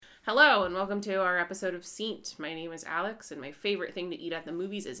Hello, and welcome to our episode of Saint. My name is Alex, and my favorite thing to eat at the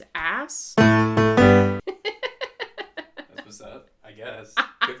movies is ass. That's what's up, I guess.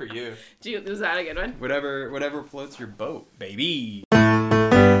 Good for you. Was that a good one? Whatever floats your boat, baby. Let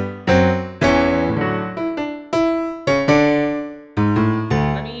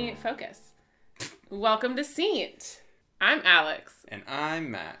me focus. Welcome to Saint. I'm Alex. And I'm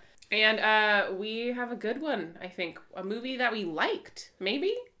Matt. And we have a good one, I think. A movie that we liked,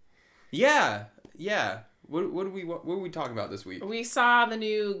 maybe? Yeah. What did we talk about this week? We saw the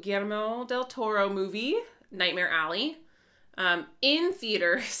new Guillermo del Toro movie, Nightmare Alley, in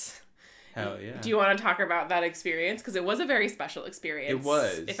theaters. Hell yeah. Do you want to talk about that experience? Because it was a very special experience. It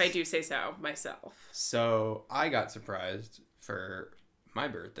was. If I do say so myself. So I got surprised for my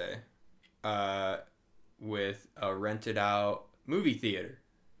birthday with a rented out movie theater.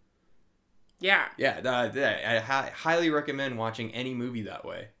 Yeah. Yeah, I highly recommend watching any movie that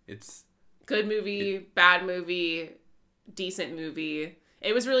way. It's good movie, bad movie, decent movie.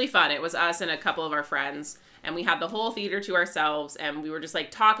 It was really fun. It was us and a couple of our friends, and we had the whole theater to ourselves, and we were just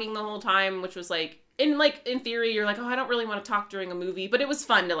like talking the whole time, which was like in theory you're like, oh, I don't really want to talk during a movie, but it was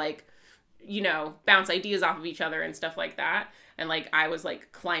fun to bounce ideas off of each other and stuff like that. And I was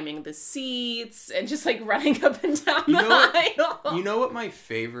climbing the seats and just running up and down the aisle. You know what my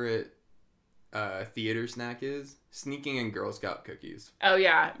favorite theater snack is? Sneaking in Girl Scout cookies. Oh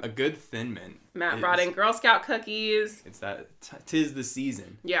yeah, a good Thin Mint. Matt brought in Girl Scout cookies. It's that 'tis the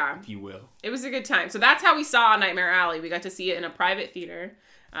season, yeah, if you will. It was a good time. So that's how we saw Nightmare Alley. We got to see it in a private theater,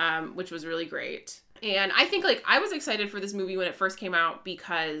 which was really great. And I think I was excited for this movie when it first came out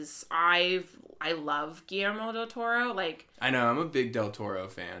because I love Guillermo del Toro. I know, I'm a big Del Toro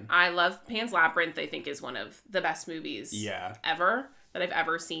fan. I love Pan's Labyrinth. I think is one of the best movies ever that I've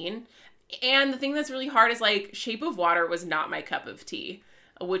ever seen. And the thing that's really hard is Shape of Water was not my cup of tea,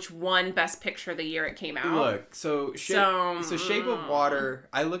 which won Best Picture the year it came out. Look, so Shape of Water,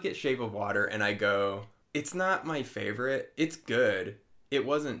 I look at Shape of Water and I go, it's not my favorite. It's good. It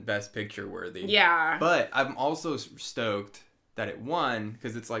wasn't Best Picture worthy. Yeah. But I'm also stoked that it won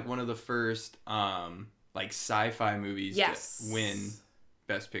because it's one of the first sci-fi movies to win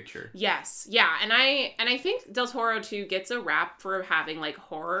Best Picture. Yes. Yeah. And I think Del Toro too gets a rap for having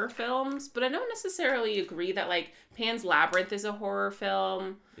horror films, but I don't necessarily agree that Pan's Labyrinth is a horror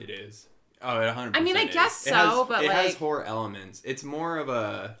film. It is. Oh, it 100%. I mean, I guess so, but it has horror elements. It's more of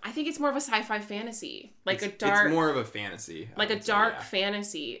a. I think it's more of a sci-fi fantasy, a dark. It's more of a fantasy, a dark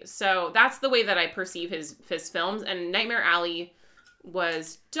fantasy. So that's the way that I perceive his films. And Nightmare Alley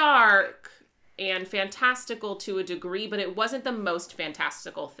was dark and fantastical to a degree, but it wasn't the most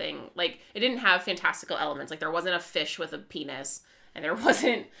fantastical thing. It didn't have fantastical elements. There wasn't a fish with a penis, and there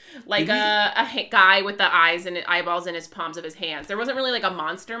wasn't a guy with the eyes and eyeballs in his palms of his hands. There wasn't really a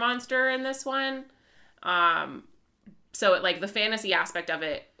monster in this one. So the fantasy aspect of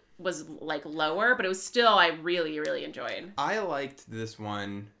it was lower, but it was still I really, really enjoyed. I liked this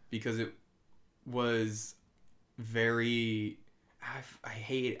one because it was very. I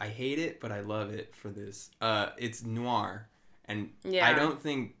hate it, but I love it for this. It's noir, and I don't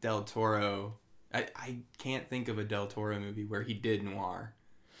think Del Toro. I can't think of a Del Toro movie where he did noir,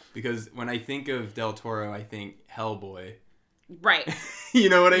 because when I think of Del Toro, I think Hellboy. Right. You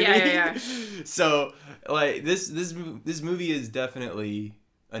know what I mean? Yeah. So this movie is definitely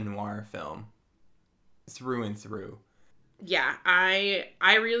a noir film, through and through. Yeah, I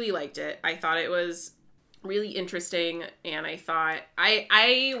really liked it. I thought it was really interesting, and I thought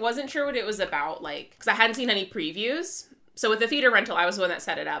I wasn't sure what it was about, because I hadn't seen any previews. So with the theater rental, I was the one that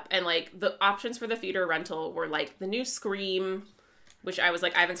set it up, and the options for the theater rental were the new Scream, which I was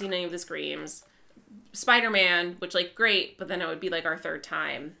I haven't seen any of the Screams, Spider-Man, which great, but then it would be our third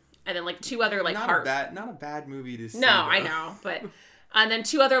time, and then two other not a bad movie to see. No, though. I know, but and then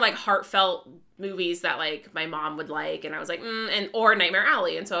two other heartfelt movies that my mom would and I was or Nightmare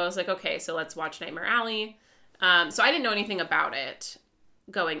Alley, and so I was okay, so let's watch Nightmare Alley. So I didn't know anything about it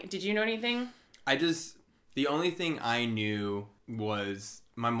did you know anything? The only thing I knew was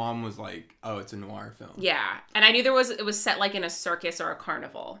my mom was oh, it's a noir film. Yeah, and I knew it was set in a circus or a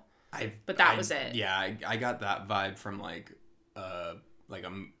carnival. But that was it. Yeah, I got that vibe from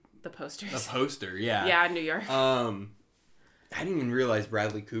the posters. A poster, yeah. Yeah, New York. I didn't even realize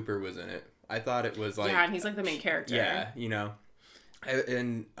Bradley Cooper was in it. I thought it was yeah, and he's the main character. Yeah,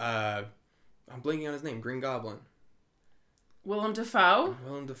 and I'm blanking on his name. Green Goblin. Willem Dafoe?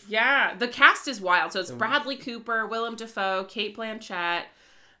 Yeah, the cast is wild. So it's Bradley Cooper, Willem Dafoe, Cate Blanchett.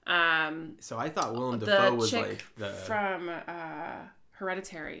 So I thought Willem Dafoe was chick from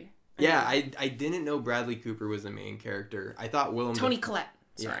Hereditary. Yeah, I didn't know Bradley Cooper was the main character. I thought Toni Collette.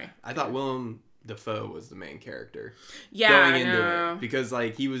 Sorry. Yeah. I thought Willem Dafoe was the main character. Yeah, going into it because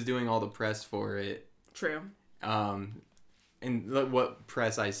like he was doing all the press for it. True. And what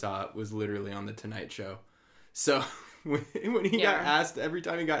press I saw was literally on the Tonight Show. So when he got asked, every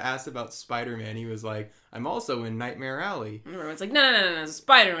time he got asked about Spider-Man, he was like, "I'm also in Nightmare Alley." And everyone's like, no,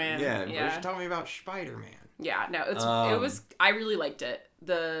 Spider-Man. Yeah, you should tell me about Spider-Man. Yeah, no, it was. I really liked it.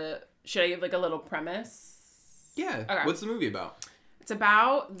 Should I give like a little premise? Yeah. Okay. What's the movie about? It's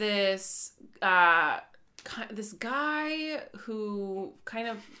about this guy who kind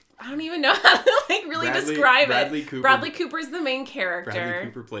of, I don't even know how to like really describe Bradley it. Cooper. Bradley Cooper's the main character. Bradley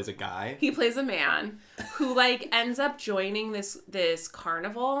Cooper plays a guy. He plays a man who like ends up joining this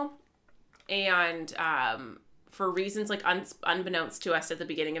carnival, and for reasons like unbeknownst to us at the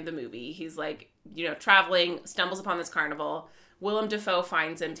beginning of the movie, he's like, traveling, stumbles upon this carnival. Willem Dafoe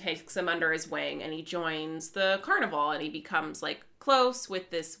finds him, takes him under his wing, and he joins the carnival, and he becomes like close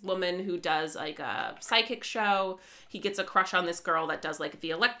with this woman who does like a psychic show. He gets a crush on this girl that does like the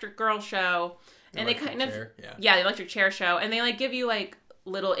Electric Girl show, and they kind of the Electric Chair show, and they like give you like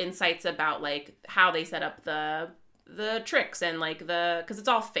little insights about like how they set up the tricks and like because it's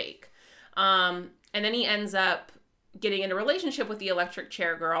all fake, and then he ends up getting in a relationship with the Electric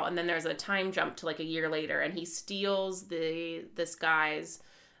Chair girl, and then there's a time jump to like a year later, and he steals this guy's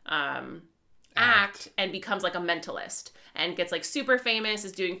act and becomes like a mentalist and gets like super famous,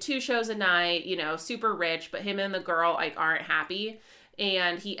 is doing 2 shows a night, super rich, but him and the girl like aren't happy,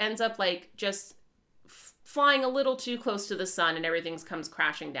 and he ends up like just flying a little too close to the sun, and everything comes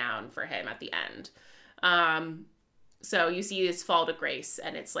crashing down for him at the end. So you see his fall to grace,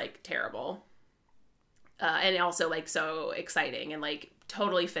 and it's like terrible. And also like so exciting and like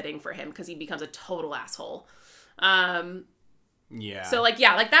totally fitting for him because he becomes a total asshole. Yeah. So like,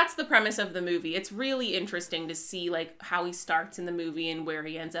 yeah, like that's the premise of the movie. It's really interesting to see like how he starts in the movie and where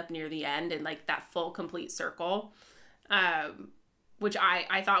he ends up near the end, and like that full complete circle, which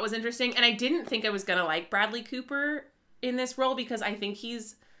I thought was interesting. And I didn't think I was going to like Bradley Cooper in this role because I think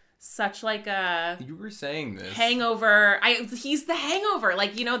he's such like a... You were saying this. Hangover. He's the Hangover.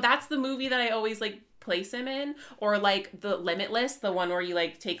 Like, that's the movie that I always like place him in, or like the Limitless, the one where he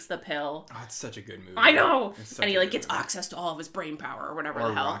like takes the pill. Oh, it's such a good movie. I know, and he like gets access to all of his brain power or whatever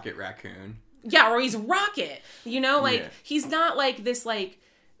the hell. Or Rocket Raccoon. Yeah, or he's Rocket. He's not like this like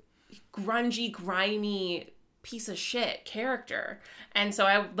grungy, grimy piece of shit character. And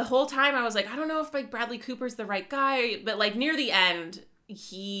so the whole time I was like, I don't know if like Bradley Cooper's the right guy, but like near the end,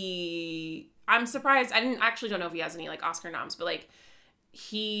 I'm surprised. I don't know if he has any like Oscar noms, but like.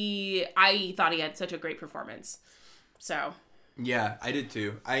 I thought he had such a great performance. So. Yeah, I did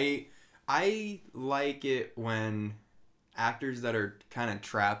too. I like it when actors that are kind of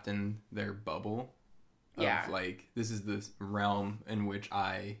trapped in their bubble of like, this is the realm in which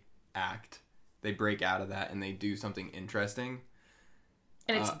I act. They break out of that and they do something interesting.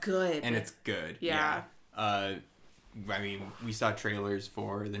 And it's good. And it's good. Yeah. I mean, we saw trailers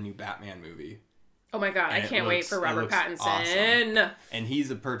for the new Batman movie. Oh my god, I can't wait for Robert Pattinson. Awesome. And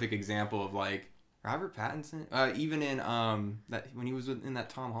he's a perfect example of like Robert Pattinson. Even in that when he was in that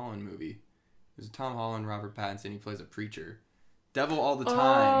Tom Holland movie, it was Tom Holland, Robert Pattinson. He plays a preacher, devil all the time.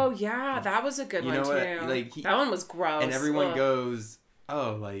 Oh yeah, that was a good one too. Like that one was gross. And everyone goes,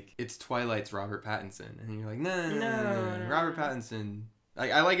 "Oh, like it's Twilight's Robert Pattinson," and you're like, "No, Robert Pattinson."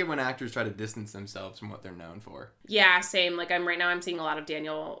 Like, I like it when actors try to distance themselves from what they're known for. Yeah, same. Like, I'm seeing a lot of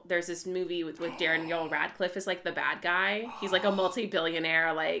there's this movie with Daniel Radcliffe is, like, the bad guy. He's, like, a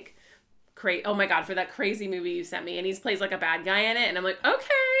multi-billionaire, like, oh my god, for that crazy movie you sent me. And he plays, like, a bad guy in it. And I'm like,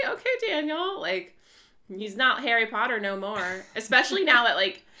 okay, Daniel. Like, he's not Harry Potter no more. Especially now that,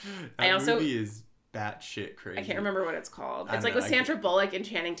 like, that movie is batshit crazy. I can't remember what it's called. It's, like, with Sandra Bullock and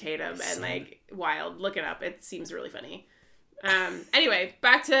Channing Tatum and, like, wild. Look it up. It seems really funny. Anyway,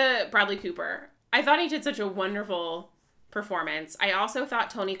 back to Bradley Cooper. I thought he did such a wonderful performance. I also thought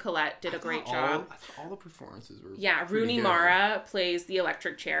Toni Collette did a great job. I thought all the performances were Rooney Mara plays the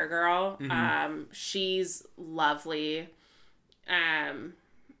Electric Chair girl. Mm-hmm. She's lovely.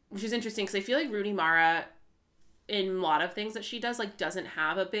 Which is interesting because I feel like Rooney Mara, in a lot of things that she does, like doesn't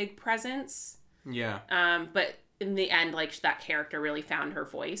have a big presence. Yeah. But in the end, like that character really found her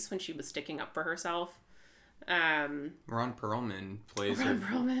voice when she was sticking up for herself. Ron Perlman plays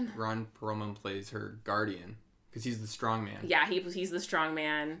her guardian because he's the strong man. Yeah, he's the strong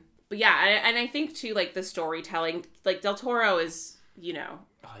man. But yeah, and I think too, like the storytelling, like Del Toro is,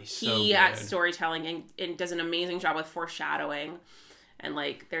 he at storytelling and does an amazing job with foreshadowing. And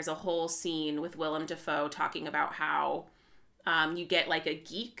like, there's a whole scene with Willem Dafoe talking about how you get like a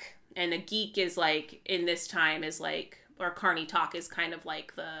geek, and a geek is like in this time is like or carny talk is kind of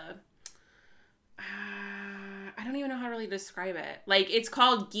like the... I don't even know how to really describe it. Like, it's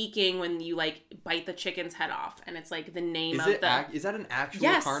called geeking when you, like, bite the chicken's head off. And it's, like, the name of the... Is that an actual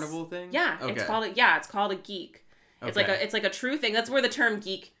carnival thing? Yeah. Okay. It's called a geek. Okay. It's like a true thing. That's where the term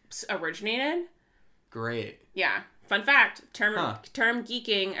geek originated. Great. Yeah. Fun fact. Term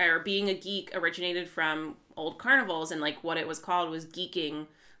geeking, or being a geek, originated from old carnivals. And, like, what it was called was geeking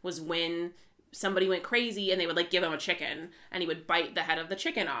was when... somebody went crazy and they would, like, give him a chicken and he would bite the head of the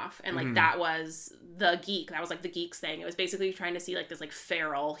chicken off. And, like, that was the geek. That was, like, the geek's thing. It was basically trying to see, like, this, like,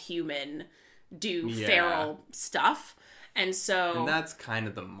 feral human do feral stuff. And so... And that's kind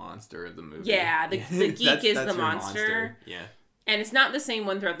of the monster of the movie. Yeah, the geek is the monster. Yeah. And it's not the same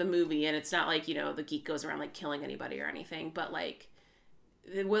one throughout the movie. And it's not like, you know, the geek goes around, like, killing anybody or anything. But, like...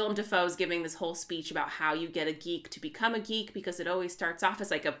 Willem Dafoe's giving this whole speech about how you get a geek to become a geek, because it always starts off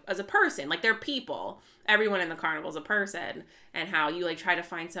as like as a person, like they're people. Everyone in the carnival is a person, and how you like try to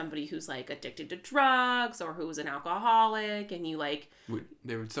find somebody who's like addicted to drugs or who's an alcoholic, and you like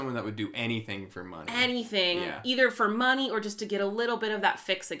there was someone that would do anything for money. Either for money or just to get a little bit of that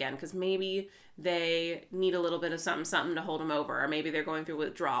fix again, because maybe they need a little bit of something to hold them over, or maybe they're going through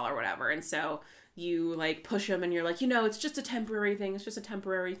withdrawal or whatever, and so you like push them and you're like, you know, it's just a temporary thing.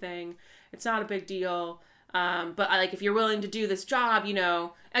 It's not a big deal. But like, if you're willing to do this job, you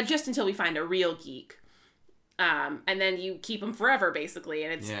know, just until we find a real geek. And then you keep them forever, basically.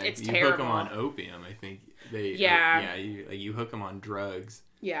 And it's terrible. You hook them on opium, I think. You hook them on drugs.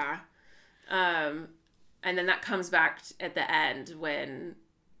 Yeah. And then that comes back at the end when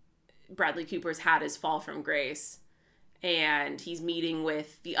Bradley Cooper's had his fall from grace. And he's meeting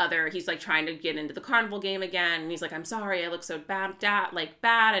with he's like trying to get into the carnival game again. And he's like, I'm sorry, I look so bad,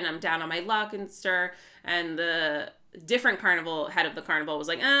 and I'm down on my luck and stir. And the different head of the carnival was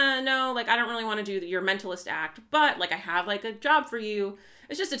like, no, like, I don't really want to do your mentalist act, but like, I have like a job for you.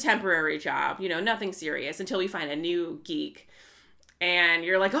 It's just a temporary job, you know, nothing serious, until we find a new geek. And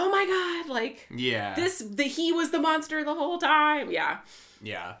you're like, oh my God, like, yeah, he was the monster the whole time. Yeah.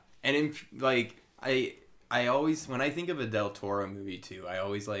 Yeah. And I always, when I think of a Del Toro movie too, I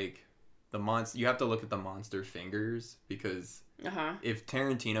always like the monster. You have to look at the monster fingers, because if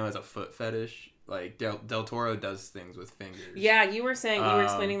Tarantino has a foot fetish, like Del Toro does things with fingers. Yeah, you were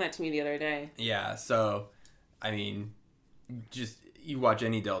explaining that to me the other day. Yeah, so I mean, just you watch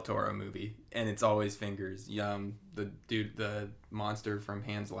any Del Toro movie and it's always fingers. The monster from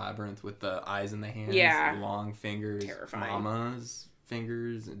Pan's Labyrinth with the eyes in the hands, long fingers, terrifying. Mama's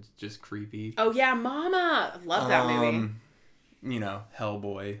fingers, it's just creepy. Oh yeah, Mama, love that movie. You know,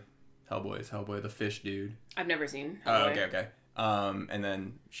 Hellboy, the fish dude. I've never seen Hellboy. Oh, okay. And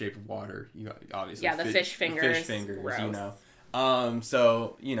then Shape of Water. You got, obviously. Yeah, the fish fingers. Gross. You know.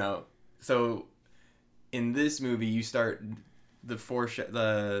 So you know, so in this movie, you start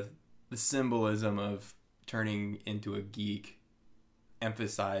the symbolism of turning into a geek.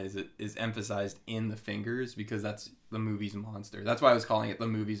 Is emphasized in the fingers, because that's the movie's monster. That's why I was calling it the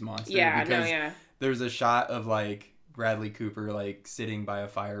movie's monster. Yeah, because there's a shot of like Bradley Cooper like sitting by a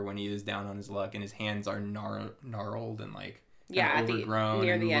fire when he is down on his luck, and his hands are gnarled and like overgrown,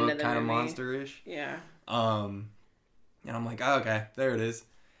 near the end of the kind movie. of monsterish. Yeah. And I'm like, oh, okay, there it is.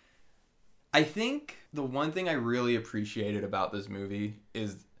 I think the one thing I really appreciated about this movie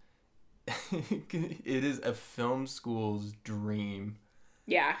is it is a film school's dream.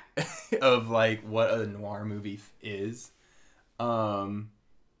 Yeah. Of like what a noir movie is.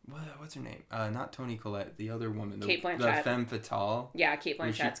 What's her name? Not Toni Collette, the other woman, Cate Blanchett. The femme fatale. Yeah, Cate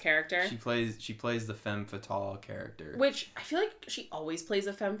Blanchett's character. She plays the femme fatale character. Which I feel like she always plays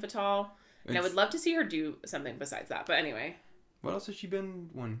a femme fatale, and I would love to see her do something besides that. But anyway. What else has she been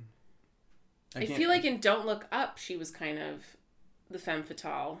one? I feel like in Don't Look Up, she was kind of the femme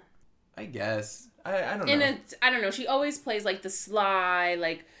fatale. I guess. I don't know. I don't know. She always plays like the sly,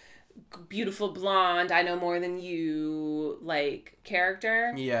 like beautiful blonde, I know more than you, like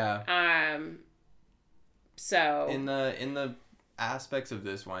character. Yeah. So in the aspects of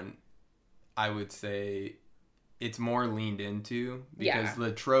this one, I would say it's more leaned into, because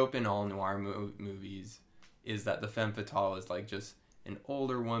the trope in all noir movies is that the femme fatale is like just an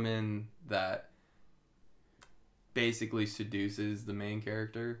older woman that basically seduces the main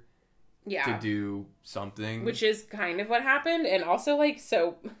character. Yeah. To do something. Which is kind of what happened, and also like,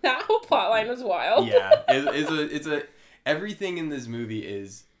 so that whole plotline was wild. Yeah. It's a everything in this movie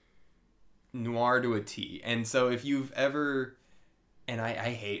is noir to a T. And so if you've ever, and I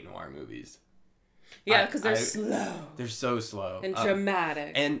hate noir movies. Yeah, because they're slow. They're so slow. And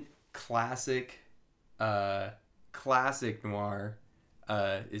dramatic. And classic noir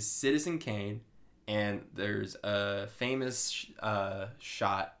is Citizen Kane And there's a famous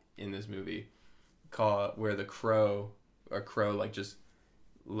shot in this movie called where the crow like just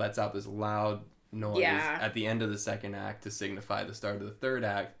lets out this loud noise at the end of the second act to signify the start of the third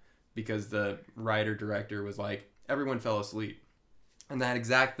act, because the writer director was like, everyone fell asleep. And that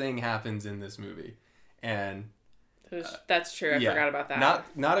exact thing happens in this movie. And that's true. I forgot about that.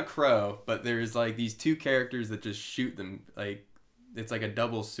 Not a crow, but there's like these two characters that just shoot them. Like, it's like a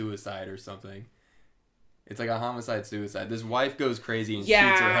double suicide or something. It's like a homicide-suicide. This wife goes crazy and shoots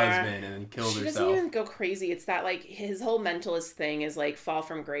her husband and then kills herself. She doesn't even go crazy. It's that, like, his whole mentalist thing is, like, fall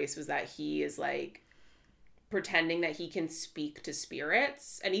from grace was that he is, like, pretending that he can speak to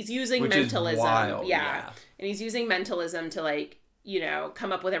spirits. And he's using mentalism. Is wild, yeah. And he's using mentalism to, like, you know,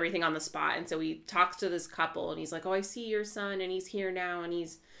 come up with everything on the spot. And so he talks to this couple and he's like, oh, I see your son and he's here now and he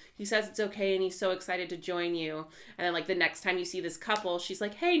says it's okay and he's so excited to join you. And then, like, the next time you see this couple, she's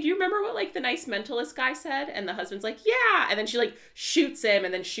like, hey, do you remember what, like, the nice mentalist guy said? And the husband's like, yeah. And then she, like, shoots him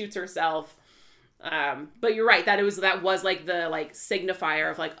and then shoots herself. But you're right, that was like the, like,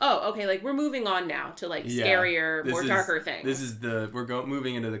 signifier of, like, oh, okay, like, we're moving on now to, like, scarier, more darker things. This is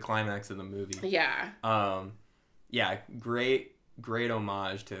moving into the climax of the movie. Yeah. Yeah, great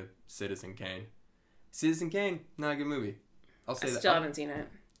homage to Citizen Kane. Citizen Kane, not a good movie. I'll say that. I still haven't seen it.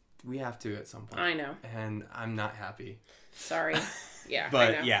 We have to at some point. I know. And I'm not happy. Sorry. Yeah. But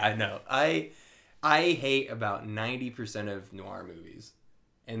I know. Yeah, I know. I hate about 90% of noir movies.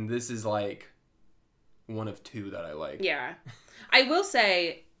 And this is like one of two that I like. Yeah. I will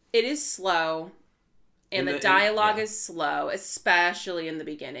say it is slow. And the dialogue is slow, especially in the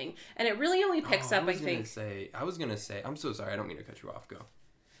beginning. And it really only picks up, I think. I was going to say, I'm so sorry. I don't mean to cut you off. Go.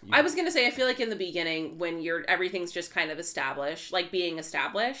 I was going to say, I feel like in the beginning, when everything's just kind of established, like being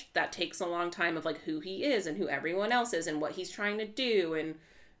established, that takes a long time of, like, who he is and who everyone else is and what he's trying to do and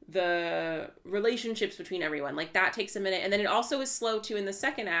the relationships between everyone. Like, that takes a minute. And then it also is slow, too, in the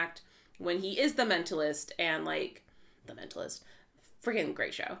second act when he is the mentalist and, like, the mentalist. Freaking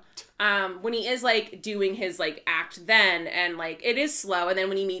great show. When he is, like, doing his, like, act then, and, like, it is slow, and then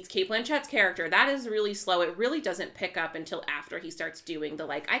when he meets Cate Blanchett's character, that is really slow. It really doesn't pick up until after he starts doing the,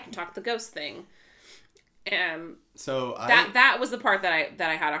 like, I can talk the ghost thing. So that was the part that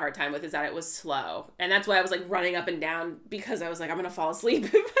I had a hard time with, is that it was slow. And that's why I was, like, running up and down, because I was like, I'm gonna fall asleep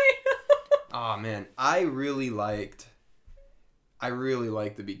if I Oh, man. I really liked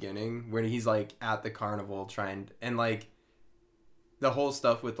the beginning, when he's, like, at the carnival trying, and, like, the whole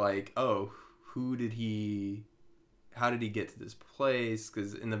stuff with, like, oh, how did he get to this place?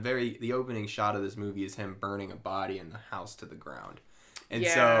 Because in the opening shot of this movie is him burning a body in the house to the ground. And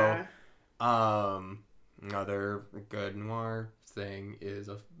so, another good noir thing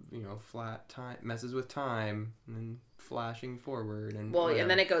is flat time, messes with time and flashing forward. And and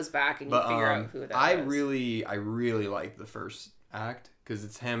then it goes back and you figure out who that is. I really like the first act, because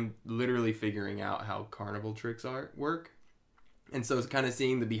it's him literally figuring out how carnival tricks work. And so it's kind of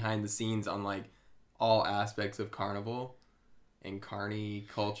seeing the behind the scenes on, like, all aspects of carnival and carny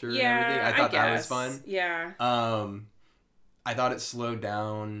culture and everything. I thought that was fun. Yeah. I thought it slowed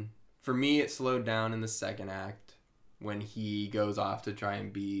down. For me, it slowed down in the second act when he goes off to try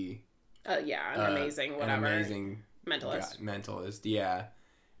and be an amazing mentalist. Yeah.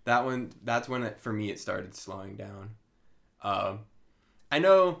 That's when for me it started slowing down. I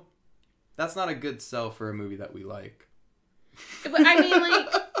know that's not a good sell for a movie that we like. But I mean,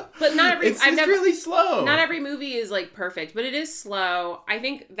 like, but not every. It's really slow. Not every movie is, like, perfect, but it is slow. I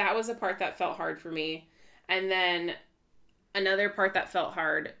think that was a part that felt hard for me, and then another part that felt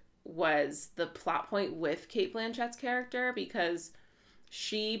hard was the plot point with Cate Blanchett's character, because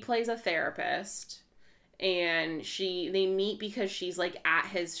she plays a therapist, and they meet because she's, like, at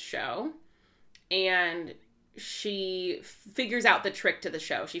his show, and she figures out the trick to the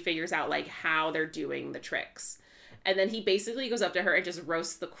show. She figures out, like, how they're doing the tricks. And then he basically goes up to her and just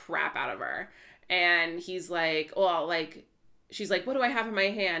roasts the crap out of her. And he's like, well, like, she's like, what do I have in my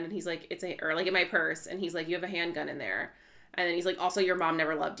hand? And he's like, or like in my purse. And he's like, you have a handgun in there. And then he's like, also, your mom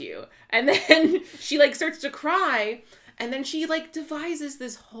never loved you. And then she, like, starts to cry. And then she, like, devises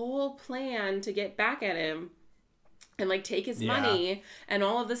this whole plan to get back at him and, like, take his money and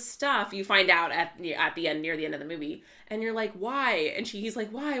all of this stuff. You find out at the end, near the end of the movie. And you're like, why? And he's like,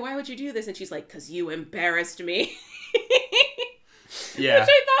 why? Why would you do this? And she's like, because you embarrassed me. Yeah. Which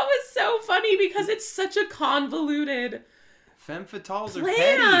I thought was so funny, because it's such a convoluted femme fatales are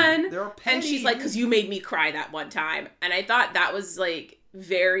petty. They're petty. And she's like, because you made me cry that one time. And I thought that was, like,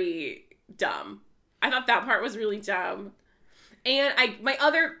 very dumb. I thought that part was really dumb. And my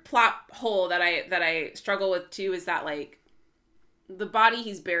other plot hole that I struggle with too is that, like, the body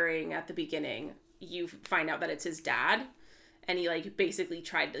he's burying at the beginning, you find out that it's his dad. And he, like, basically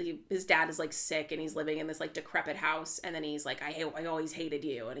his dad is, like, sick, and he's living in this, like, decrepit house. And then he's like, I always hated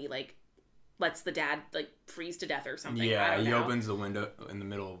you. And he, like, lets the dad, like, freeze to death or something. Yeah, he opens the window in the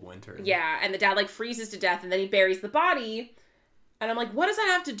middle of winter. Yeah, and the dad, like, freezes to death, and then he buries the body. And I'm like, what does that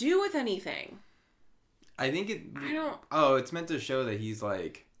have to do with anything? I think it's meant to show that he's,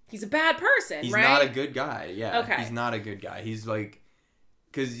 like... He's a bad person, right? He's not a good guy, yeah. Okay. He's not a good guy. He's, like...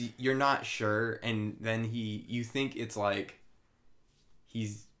 Because you're not sure, and then you think it's, like...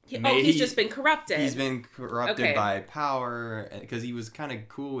 He's just been corrupted. He's been corrupted by power, because he was kind of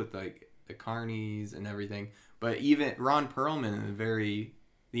cool with, like, the carnies and everything. But even Ron Perlman,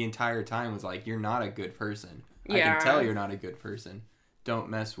 the entire time, was like, you're not a good person. Yeah. I can tell you're not a good person. Don't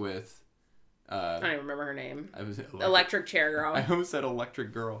mess with... I don't even remember her name. Electric Chair Girl. I almost said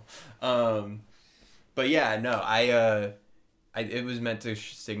Electric Girl. But yeah, no, it was meant to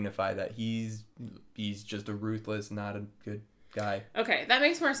signify that he's just a ruthless, not a good guy. Okay, that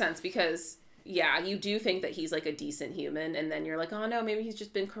makes more sense because, yeah, you do think that he's like a decent human, and then you're like, oh no, maybe he's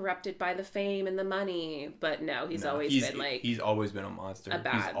just been corrupted by the fame and the money. But no, he's always been a monster.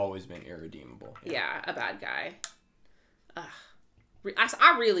 He's always been irredeemable. Yeah, a bad guy.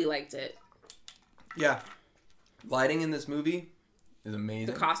 I really liked it. Yeah. Lighting in this movie is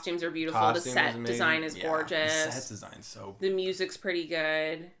amazing. The costumes are beautiful. The set design is gorgeous. The set design's so... The music's pretty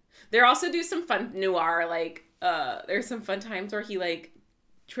good. They also do some fun noir, like, there's some fun times where he, like,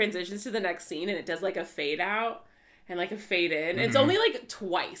 transitions to the next scene and it does, like, a fade out and, like, a fade in. Mm-hmm. It's only, like,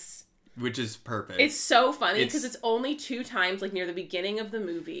 twice. Which is perfect. It's so funny because it's only 2 times, like, near the beginning of the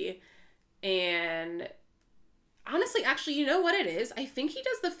movie. And... honestly, actually, you know what it is? I think he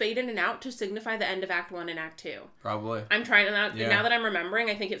does the fade in and out to signify the end of Act 1 and Act 2. Probably. I'm trying to... Now that I'm remembering,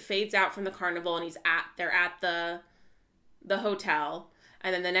 I think it fades out from the carnival and they're at the hotel.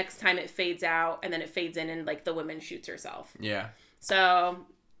 And then the next time it fades out and then it fades in and, like, the woman shoots herself. Yeah. So...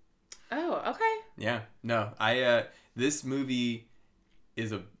 oh, okay. Yeah. No, this movie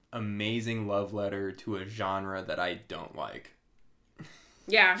is an amazing love letter to a genre that I don't like.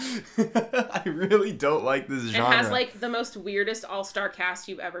 Yeah. I really don't like this genre. It has, like, the most weirdest all-star cast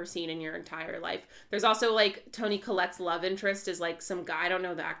you've ever seen in your entire life. There's also, like, Toni Collette's love interest is, like, some guy. I don't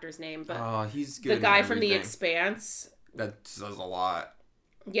know the actor's name, but... oh, he's good. The guy from The Expanse. That says a lot.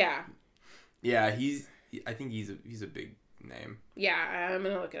 Yeah. Yeah, I think he's a big name. Yeah, I'm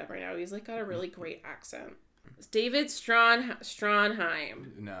gonna look it up right now. He's, like, got a really great accent. It's David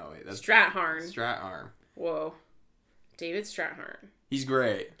Strathairn. No, wait. That's... Strathairn. Whoa. David Strathairn. He's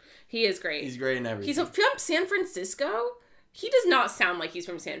great. He is great. He's great in everything. He's from San Francisco? He does not sound like he's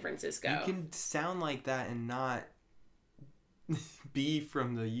from San Francisco. You can sound like that and not be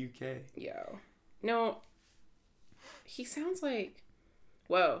from the UK. Yo. No. He sounds like...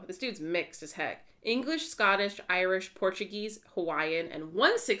 whoa, this dude's mixed as heck. English, Scottish, Irish, Portuguese, Hawaiian, and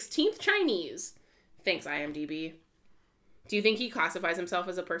 1/16 Chinese. Thanks, IMDb. Do you think he classifies himself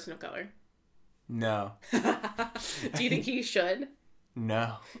as a person of color? No. Do you think he should?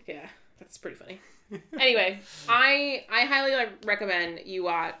 No. Yeah, that's pretty funny. Anyway, I highly recommend you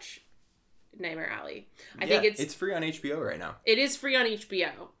watch Nightmare Alley. I think it's free on HBO right now. It is free on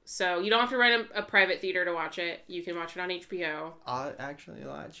HBO, so you don't have to rent a private theater to watch it. You can watch it on HBO. Actually, a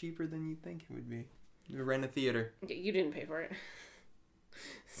lot cheaper than you'd think it would be. You rent a theater. You didn't pay for it,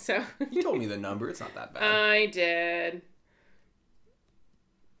 so you told me the number. It's not that bad. I did,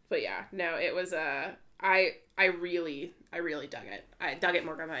 but yeah, no, it was I really dug it. I dug it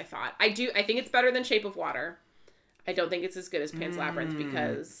more than I thought. I think it's better than Shape of Water. I don't think it's as good as Pan's Labyrinth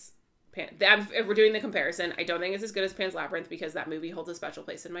because... if we're doing the comparison, I don't think it's as good as Pan's Labyrinth because that movie holds a special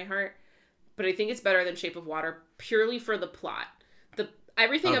place in my heart. But I think it's better than Shape of Water purely for the plot.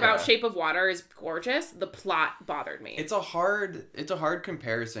 Everything about Shape of Water is gorgeous. The plot bothered me. It's a hard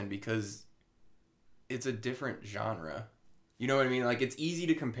comparison because it's a different genre. You know what I mean? Like, it's easy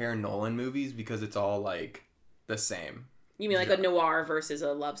to compare Nolan movies because it's all, like, the same. You mean like a noir versus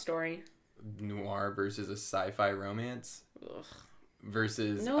a love story? Noir versus a sci-fi romance? Ugh.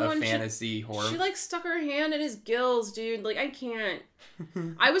 Versus a fantasy horror. She, like, stuck her hand in his gills, dude. Like, I can't.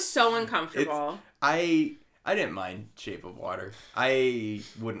 I was so uncomfortable. I didn't mind Shape of Water. I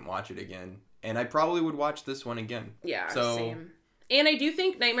wouldn't watch it again. And I probably would watch this one again. Yeah, same. And I do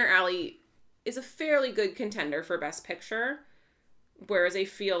think Nightmare Alley is a fairly good contender for Best Picture. Whereas I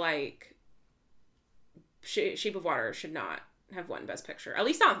feel like Shape of Water should not have won Best Picture. At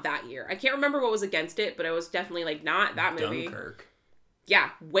least not that year. I can't remember what was against it, but it was definitely, like, not that movie. Dunkirk. Yeah,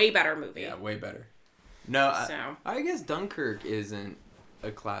 way better movie. Yeah, way better. No, I guess Dunkirk isn't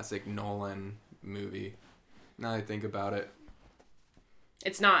a classic Nolan movie. Now that I think about it.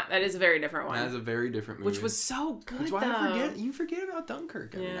 It's not. That is a very different one. That is a very different movie. Which was so good, That's why you forget about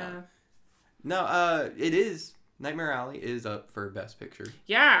Dunkirk every yeah. now. No, it is. Nightmare Alley is up for Best Picture.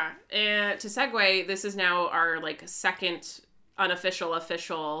 Yeah. And to segue, this is now our, like, second unofficial,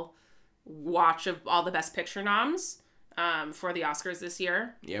 official watch of all the Best Picture noms for the Oscars this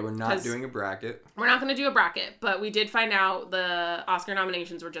year. Yeah, we're not doing a bracket. We're not going to do a bracket, but we did find out the Oscar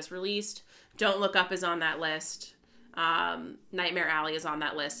nominations were just released. Don't Look Up is on that list. Nightmare Alley is on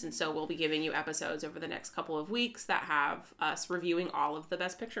that list, and so we'll be giving you episodes over the next couple of weeks that have us reviewing all of the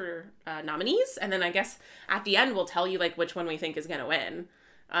Best Picture nominees, and then I guess at the end we'll tell you like which one we think is going to win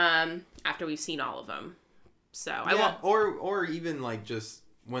after we've seen all of them. So I won't, or even like just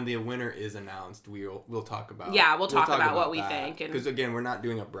when the winner is announced, we'll talk about we'll talk about what we think, because again we're not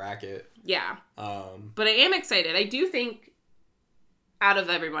doing a bracket. Yeah, but I am excited. I do think. Out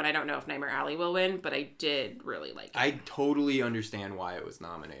of everyone, I don't know if Nightmare Alley will win, but I did really like it. I totally understand why it was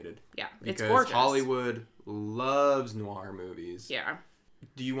nominated. Yeah, it's gorgeous. Because Hollywood loves noir movies. Yeah.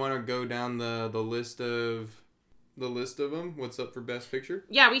 Do you want to go down the list of them? What's up for Best Picture?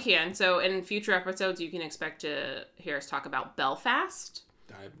 Yeah, we can. So in future episodes, you can expect to hear us talk about Belfast.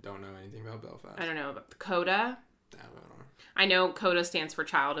 I don't know anything about Belfast. I don't know about Coda. I know Coda stands for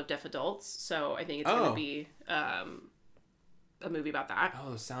Child of Deaf Adults, so I think it's going to be a movie about that.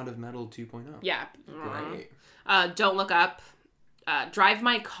 Oh, Sound of Metal 2.0. Yeah. Great. Don't Look Up. Drive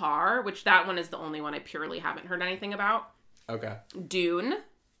My Car, which that one is the only one I purely haven't heard anything about. Okay. Dune.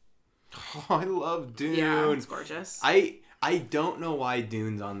 Oh, I love Dune. Yeah, it's gorgeous. I don't know why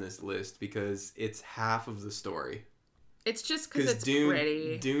Dune's on this list because it's half of the story. It's just because it's Dune,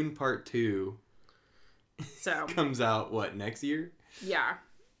 pretty. Dune Part 2 comes out, next year? Yeah.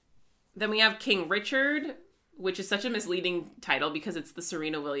 Then we have King Richard, which is such a misleading title because it's the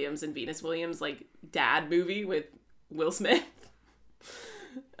Serena Williams and Venus Williams, like, dad movie with Will Smith.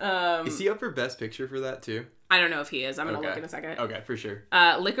 Is he up for Best Picture for that, too? I don't know if he is. I'm going to look in a second. Okay, for sure.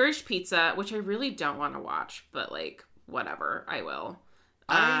 Licorice Pizza, which I really don't want to watch, but, like, whatever. I will.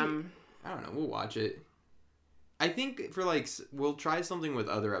 I don't know. We'll watch it. I think for, like, we'll try something with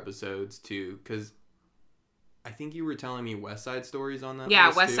other episodes, too, because I think you were telling me West Side Story's on that list,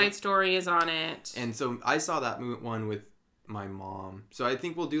 Yeah, West Side Story is on it. And so I saw that one with my mom. So I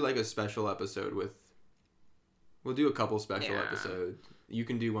think we'll do, like, a special episode with... We'll do a couple special episodes. You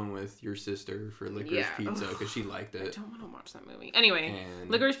can do one with your sister for Licorice Pizza because she liked it. I don't want to watch that movie. Anyway,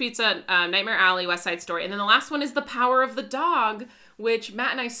 Licorice Pizza, Nightmare Alley, West Side Story. And then the last one is The Power of the Dog, which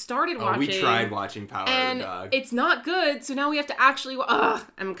Matt and I started watching. We tried watching Power of the Dog. It's not good, so now we have to actually...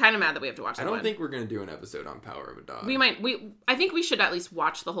 I'm kind of mad that we have to watch that I don't think we're going to do an episode on Power of a Dog. I think we should at least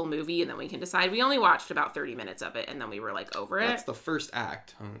watch the whole movie and then we can decide. We only watched about 30 minutes of it and then we were like over it. That's the first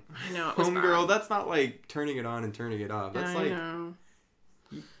act. I know, it was Homegirl, that's not like turning it on and turning it off. That's I know.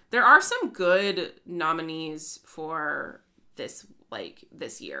 There are some good nominees for this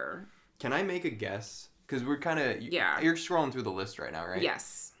year. Can I make a guess? Because we're kind of... Yeah. You're scrolling through the list right now, right?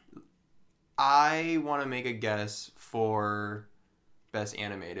 Yes. I want to make a guess for Best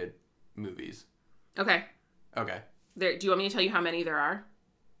Animated Movies. Okay. Okay. Do you want me to tell you how many there are?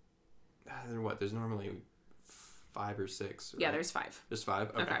 There's normally 5 or 6. Right? Yeah, there's 5. There's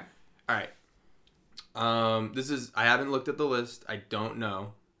 5? Okay. All right. I haven't looked at the list. I don't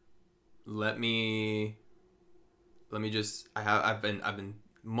know. Let me just... I've been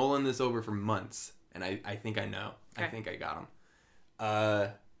mulling this over for months, and I think I know. Okay. I think I got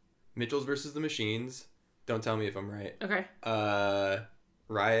them. Mitchell's versus the Machines. Don't tell me if I'm right. Okay.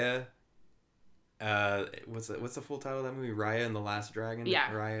 Raya. What's the full title of that movie? Raya and the Last Dragon?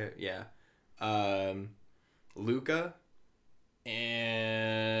 Yeah. Raya, yeah. Luca.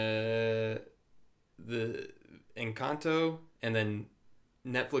 And the Encanto. And then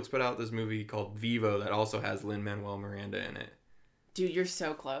Netflix put out this movie called Vivo that also has Lin-Manuel Miranda in it. Dude, you're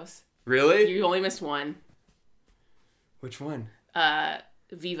so close. Really? You only missed one. Which one?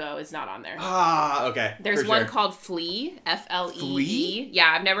 Vivo is not on there. Ah, okay. There's one called Flea. F-L-E-E. Flea?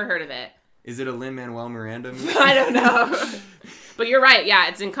 Yeah, I've never heard of it. Is it a Lin-Manuel Miranda movie? I don't know. But you're right. Yeah,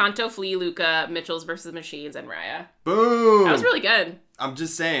 it's Encanto, Flea, Luca, Mitchell's versus the Machines, and Raya. Boom! That was really good. I'm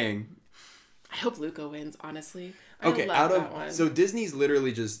just saying. I hope Luca wins, honestly. Okay, so Disney's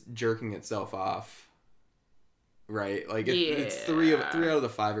literally just jerking itself off, right? Like it's 3 out of the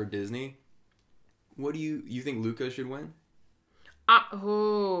 5 are Disney. What do you think Luca should win?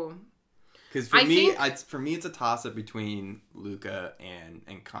 Because for me, it's a toss up between Luca and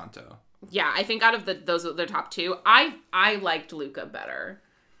Encanto. Yeah, I think out of those are the top 2. I liked Luca better.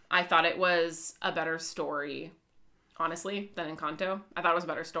 I thought it was a better story, honestly, than Encanto. I thought it was a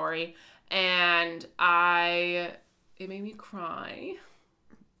better story, and it made me cry.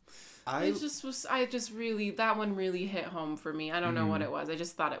 That one really hit home for me. I don't know what it was. I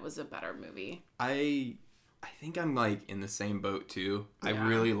just thought it was a better movie. I think I'm like in the same boat too. Yeah. I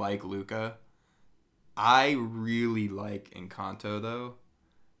really like Luca. I really like Encanto though.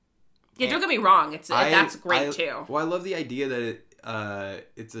 Yeah, don't get me wrong. That's great too. Well, I love the idea that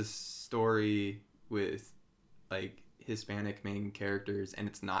it's a story with like Hispanic main characters, and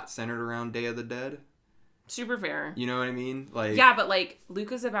it's not centered around Day of the Dead. Super fair. You know what I mean? Like, yeah, but like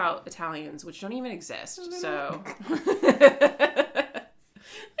Luca's about Italians, which don't even exist. So they want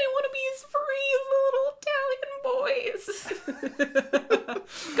to be as free as the little Italian boys.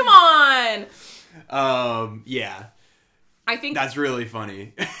 Come on. Yeah. I think that's really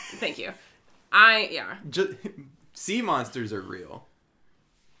funny. Thank you. Sea monsters are real,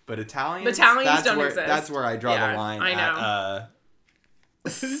 but Italians don't exist. That's where I draw the line. I know.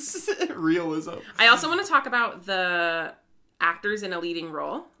 At, realism. I also want to talk about the actors in a leading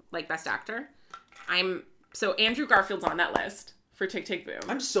role, like Best Actor. So Andrew Garfield's on that list for Tick, Tick, Boom.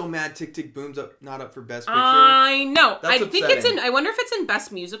 I'm so mad Tick, Tick, Boom's not up for Best Picture. I know. That's upsetting. I wonder if it's in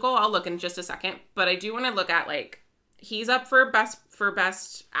Best Musical. I'll look in just a second. But I do want to look at, like, he's up for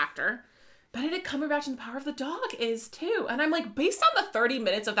Best Actor. Benedict Cumberbatch in The Power of the Dog is too. And I'm like, based on the 30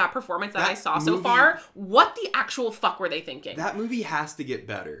 minutes of that performance that I saw so far, what the actual fuck were they thinking? That movie has to get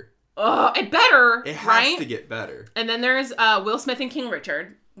better. It better, It has right? to get better. And then there's Will Smith in King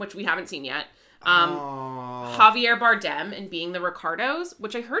Richard, which we haven't seen yet. Javier Bardem in Being the Ricardos,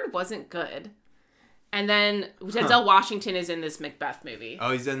 which I heard wasn't good. And then Denzel Washington is in this Macbeth movie.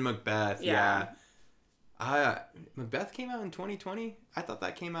 Oh, he's in Macbeth, yeah. Macbeth came out in 2020? I thought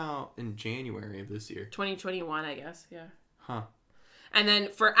that came out in January of this year. 2021, I guess, yeah. Huh. And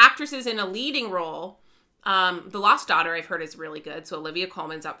then for actresses in a leading role, The Lost Daughter I've heard is really good, so Olivia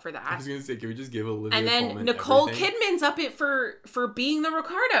Colman's up for that. I was going to say, can we just give Olivia Colman And then Nicole everything? Kidman's up for Being the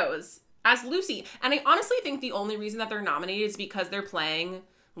Ricardos as Lucy. And I honestly think the only reason that they're nominated is because they're playing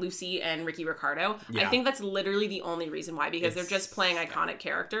Lucy and Ricky Ricardo. Yeah. I think that's literally the only reason why, because they're just playing iconic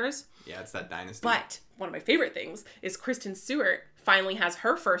characters. Yeah, it's that dynasty. But one of my favorite things is Kristen Stewart finally has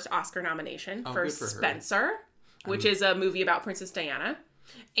her first Oscar nomination for Spencer, which is a movie about Princess Diana.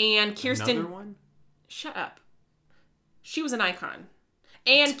 And Kirsten... Another one? Shut up. She was an icon.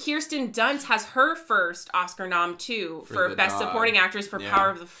 And Kirsten Dunst has her first Oscar nom, too, for Best Supporting Actress for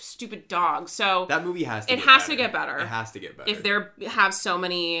Power of the Stupid Dog. So that movie has to get better. To get better. It has to get better. If they have so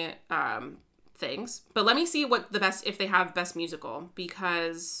many things. But let me see if they have Best Musical,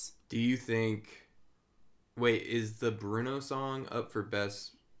 because... Do you think... Wait, is the Bruno song up for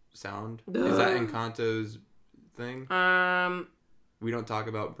Best Sound? Is that Encanto's thing? We don't talk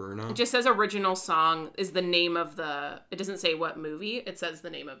about Bruno? It just says original song is the name of the... It doesn't say what movie. It says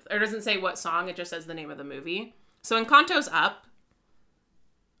the name of... Or it doesn't say what song. It just says the name of the movie. So Encanto's up.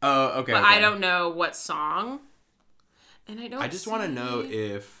 Oh, okay. But I don't know what song. And I just want to know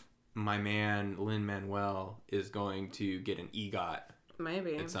if my man Lin-Manuel is going to get an EGOT.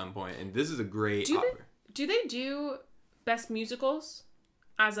 Maybe. At some point. And this is a great... Do they do Best Musicals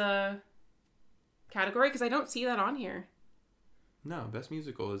as a category? Because I don't see that on here. No, Best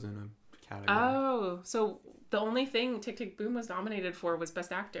Musical is in a category. Oh, so the only thing Tick, Tick, Boom was nominated for was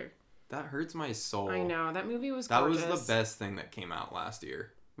Best Actor. That hurts my soul. I know. That movie was gorgeous. That was the best thing that came out last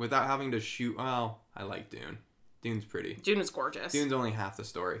year. Without having to shoot... Well, I like Dune. Dune's pretty. Dune is gorgeous. Dune's only half the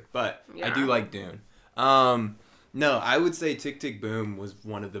story. But I do like Dune. No, I would say Tick, Tick, Boom was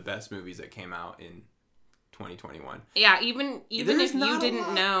one of the best movies that came out in 2021. Yeah, even if you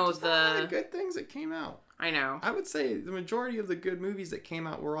didn't know the good things that came out. I know. I would say the majority of the good movies that came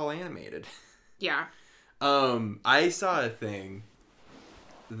out were all animated. Yeah. I saw a thing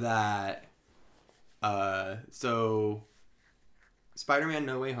that so Spider-Man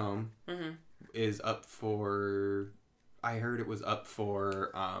No Way Home is up for... I heard it was up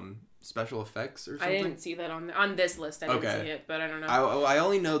for special effects or something. I didn't see that on this list. I didn't see it, but I don't know. I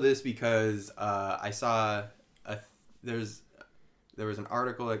only know this because I saw there was an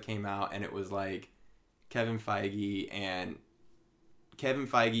article that came out, and it was like Kevin Feige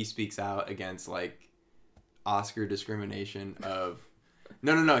speaks out against like Oscar discrimination of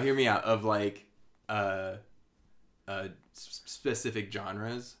no, hear me out, of like specific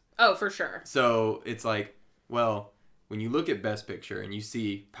genres. Oh, for sure. So it's like, well, when you look at Best Picture and you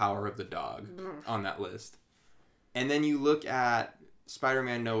see Power of the Dog on that list, and then you look at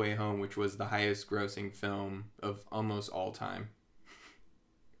Spider-Man No Way Home, which was the highest grossing film of almost all time,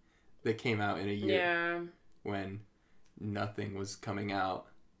 that came out in a year when nothing was coming out.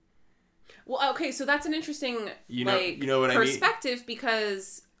 Well, okay, so that's an interesting you know what perspective, I mean?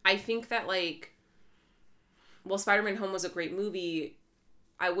 Because I think that, like, well, Spider-Man Home was a great movie.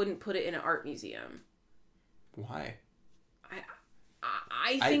 I wouldn't put it in an art museum. Why?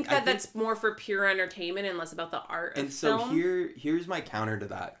 I think that's more for pure entertainment and less about the art of film. And so here's my counter to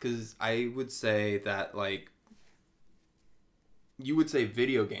that, because I would say that, like, you would say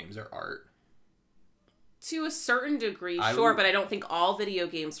video games are art. To a certain degree, sure, but I don't think all video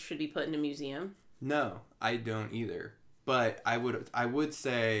games should be put in a museum. No, I don't either. But I would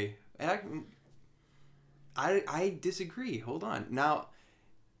say I disagree. Hold on. Now,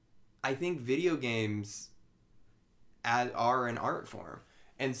 I think video games are an art form.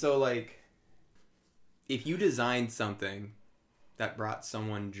 And so, like, if you designed something that brought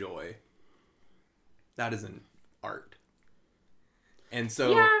someone joy, that is an art. And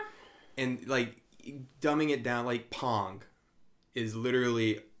so, yeah. And, like, dumbing it down, like, Pong is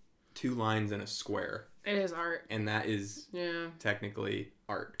literally 2 lines in a square. It is art. And that is technically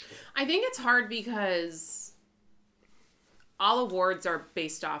art. I think it's hard because all awards are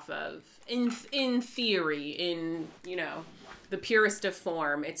based off of, in theory, in, you know, the purest of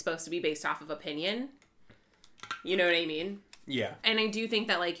form, it's supposed to be based off of opinion. You know what I mean? Yeah. And I do think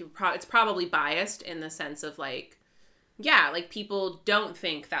that, like, it's probably biased in the sense of, like, yeah, like, people don't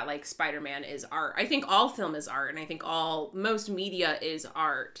think that, like, Spider-Man is art. I think all film is art, and I think most media is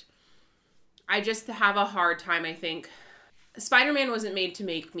art. I just have a hard time, I think. Spider-Man wasn't made to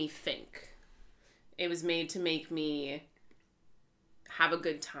make me think. It was made to make me have a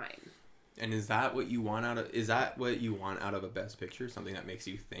good time. And is that what you want out of a Best Picture? Something that makes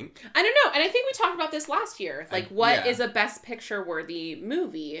you think? I don't know. And I think we talked about this last year. Like, what is a Best Picture worthy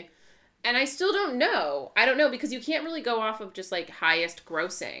movie? And I still don't know. I don't know, because you can't really go off of just, like, highest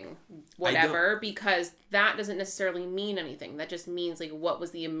grossing, whatever, because that doesn't necessarily mean anything. That just means, like, what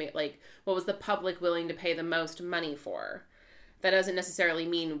was the public willing to pay the most money for? That doesn't necessarily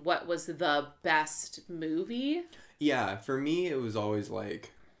mean what was the best movie. Yeah, for me, it was always,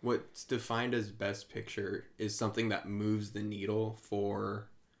 like, what's defined as Best Picture is something that moves the needle for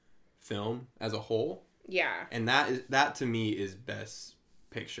film as a whole. Yeah. And that to me is Best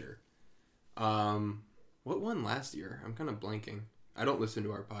Picture. What won last year? I'm kind of blanking. I don't listen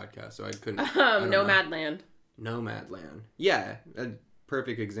to our podcast, so I couldn't. Nomadland. Nomadland. Yeah, a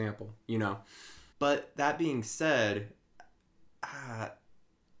perfect example, you know. But that being said,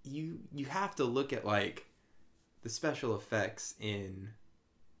 you have to look at, like, the special effects in.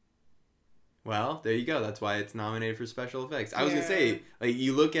 Well, there you go. That's why it's nominated for special effects. I was gonna say, like,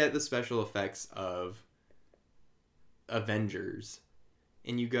 you look at the special effects of Avengers,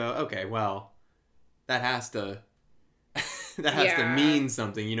 and you go, okay, well, that has to to mean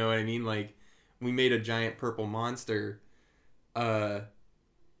something. You know what I mean? Like, we made a giant purple monster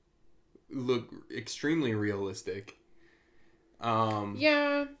look extremely realistic.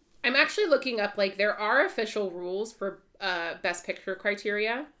 Yeah. I'm actually looking up, like, there are official rules for Best Picture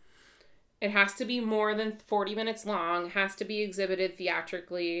criteria. It has to be more than 40 minutes long, has to be exhibited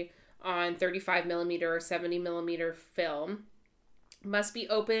theatrically on 35mm or 70mm film, must be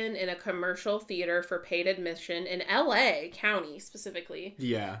open in a commercial theater for paid admission in LA County specifically.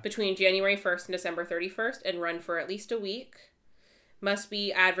 Yeah. Between January 1st and December 31st and run for at least a week. Must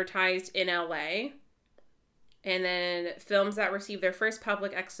be advertised in LA. And then films that receive their first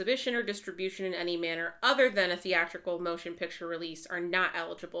public exhibition or distribution in any manner other than a theatrical motion picture release are not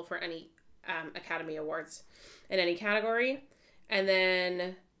eligible for any Academy Awards in any category. And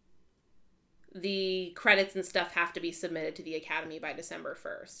then the credits and stuff have to be submitted to the Academy by December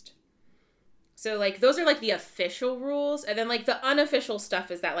 1st. So, like, those are, like, the official rules. And then, like, the unofficial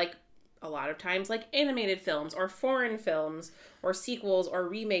stuff is that, like, a lot of times, like, animated films or foreign films or sequels or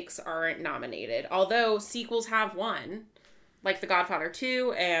remakes aren't nominated. Although sequels have won, like The Godfather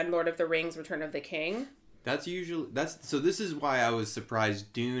 2 and Lord of the Rings: Return of the King. So this is why I was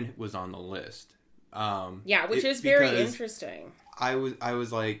surprised Dune was on the list. Which is very interesting. I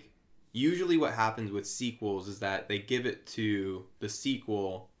was like, usually what happens with sequels is that they give it to the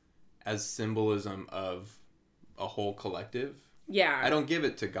sequel as symbolism of a whole collective. Yeah. I don't give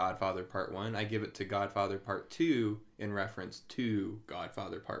it to Godfather Part 1. I give it to Godfather Part 2 in reference to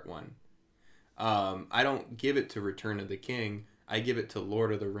Godfather Part 1. I don't give it to Return of the King. I give it to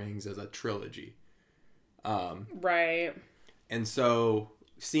Lord of the Rings as a trilogy. Right. And so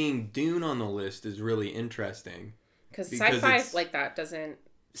seeing Dune on the list is really interesting. Because sci-fi like that doesn't...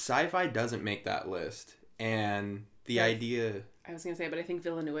 Sci-fi doesn't make that list. And the idea... I was going to say, but I think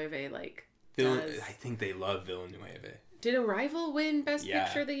Villeneuve, like, I think they love Villeneuve. Did Arrival win Best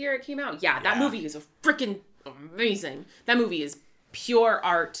Picture the year it came out? Yeah, that movie is freaking amazing. That movie is pure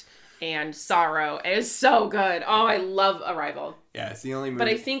art and sorrow. It is so good. Oh, I love Arrival. Yeah, it's the only movie. But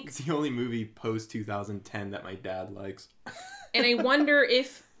I think it's the only movie post 2010 that my dad likes. And I wonder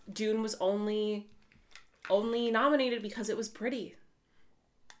if Dune was only nominated because it was pretty.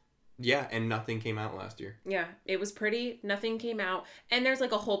 Yeah, and nothing came out last year. Yeah, it was pretty. Nothing came out. And there's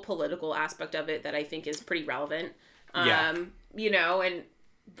like a whole political aspect of it that I think is pretty relevant. You know, and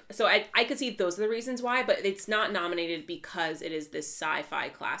so I could see those are the reasons why, but it's not nominated because it is this sci-fi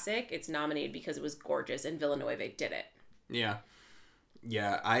classic. It's nominated because it was gorgeous and Villeneuve did it. Yeah.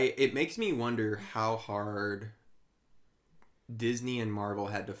 Yeah, it makes me wonder how hard Disney and Marvel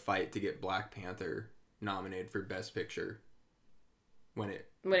had to fight to get Black Panther nominated for Best Picture when it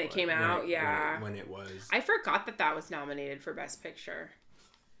came out. When it was. I forgot that was nominated for Best Picture.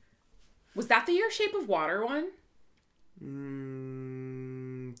 Was that the year Shape of Water won?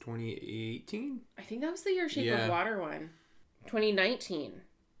 2018? I think that was the year Shape of Water won. 2019.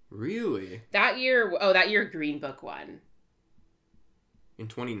 Really? That year Green Book won. In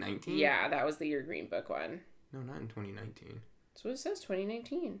 2019? Yeah, that was the year Green Book won. No, not in 2019. That's what it says,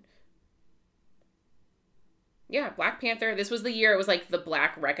 2019. Yeah, Black Panther. This was the year it was like the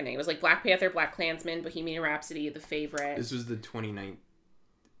Black Reckoning. It was like Black Panther, Black Klansman, Bohemian Rhapsody, The Favorite. This was the 2019.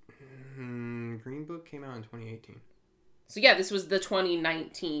 Green Book came out in 2018. So yeah, this was the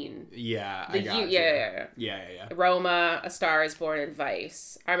 2019. Yeah, I got you. Yeah. Roma, A Star Is Born, and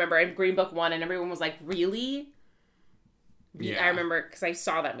Vice. I remember Green Book won, and everyone was like, "Really?" Yeah. I remember because I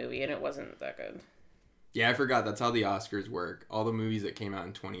saw that movie and it wasn't that good. Yeah, I forgot. That's how the Oscars work. All the movies that came out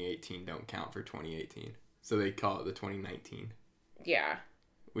in 2018 don't count for 2018. So they call it the 2019. Yeah.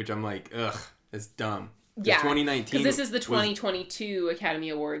 Which I'm like, ugh, that's dumb. Yeah. 2019. Because this is the 2022 Academy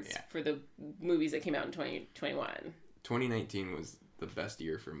Awards for the movies that came out in 2021. 2019 was the best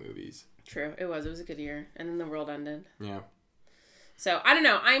year for movies. True. It was. It was a good year. And then the world ended. Yeah. So, I don't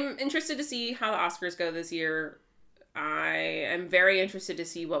know. I'm interested to see how the Oscars go this year. I am very interested to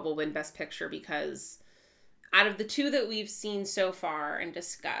see what will win Best Picture because out of the two that we've seen so far and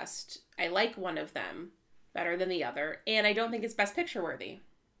discussed, I like one of them better than the other, and I don't think it's Best Picture worthy.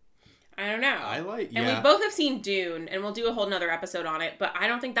 I don't know. And we both have seen Dune, and we'll do a whole nother episode on it, but I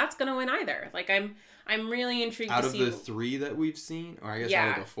don't think that's going to win either. Like, I'm really intrigued to see... Out of the three that we've seen, or I guess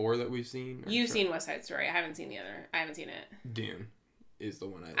out of the four that we've seen? You've seen West Side Story. I haven't seen the other. I haven't seen it. Dune is the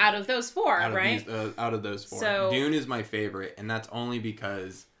one I like. Out of those four, right? Out of those four. So, Dune is my favorite, and that's only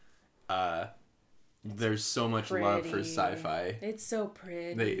because there's so much love for sci-fi. It's so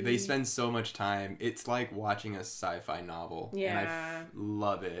pretty. They spend so much time. It's like watching a sci-fi novel. Yeah. And I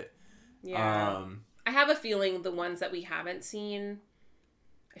love it. Yeah. I have a feeling the ones that we haven't seen,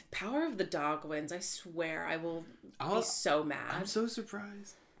 if Power of the Dog wins, I swear I will be so mad. I'm so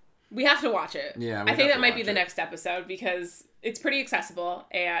surprised. We have to watch it. Yeah, I think that might be the next episode because it's pretty accessible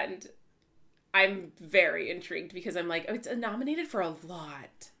and I'm very intrigued because I'm like, oh, it's nominated for a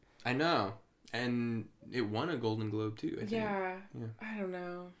lot. I know. And it won a Golden Globe too, I think. Yeah. I don't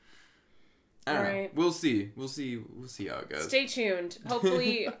know. I don't know. We'll see. We'll see how it goes. Stay tuned.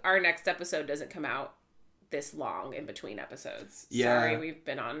 Hopefully our next episode doesn't come out this long in between episodes. Yeah. Sorry, we've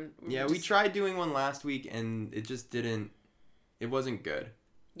been on. Yeah, we tried doing one last week and it just didn't. It wasn't good.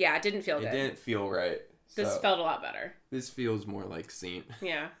 Yeah, it didn't feel good. It didn't feel right. This felt a lot better. This feels more like Saint.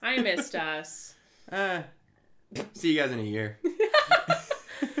 Yeah, I missed us. See you guys in a year.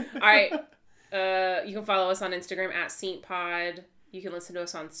 All right. You can follow us on Instagram at SaintPod. You can listen to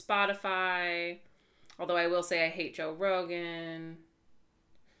us on Spotify. Although I will say I hate Joe Rogan.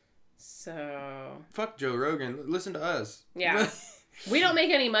 So. Fuck Joe Rogan. Listen to us. Yeah. We don't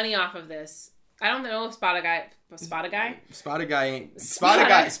make any money off of this. I don't know if Spotify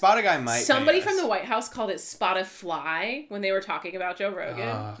might. Somebody from the White House called it Spotify when they were talking about Joe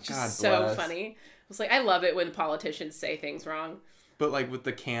Rogan. Which is so funny. I was like, I love it when politicians say things wrong. But like with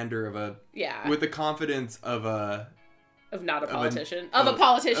the candor of a... Yeah. With the confidence of a... Of not a politician. Of a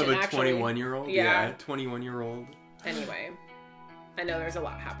politician, actually. Of a 21-year-old? Yeah, 21-year-old. Anyway. I know there's a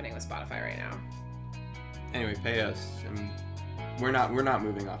lot happening with Spotify right now. Anyway, pay us. We're not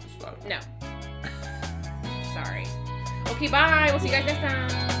moving off of Spotify. No. Sorry. Okay, bye. We'll see you guys next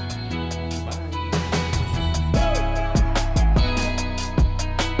time.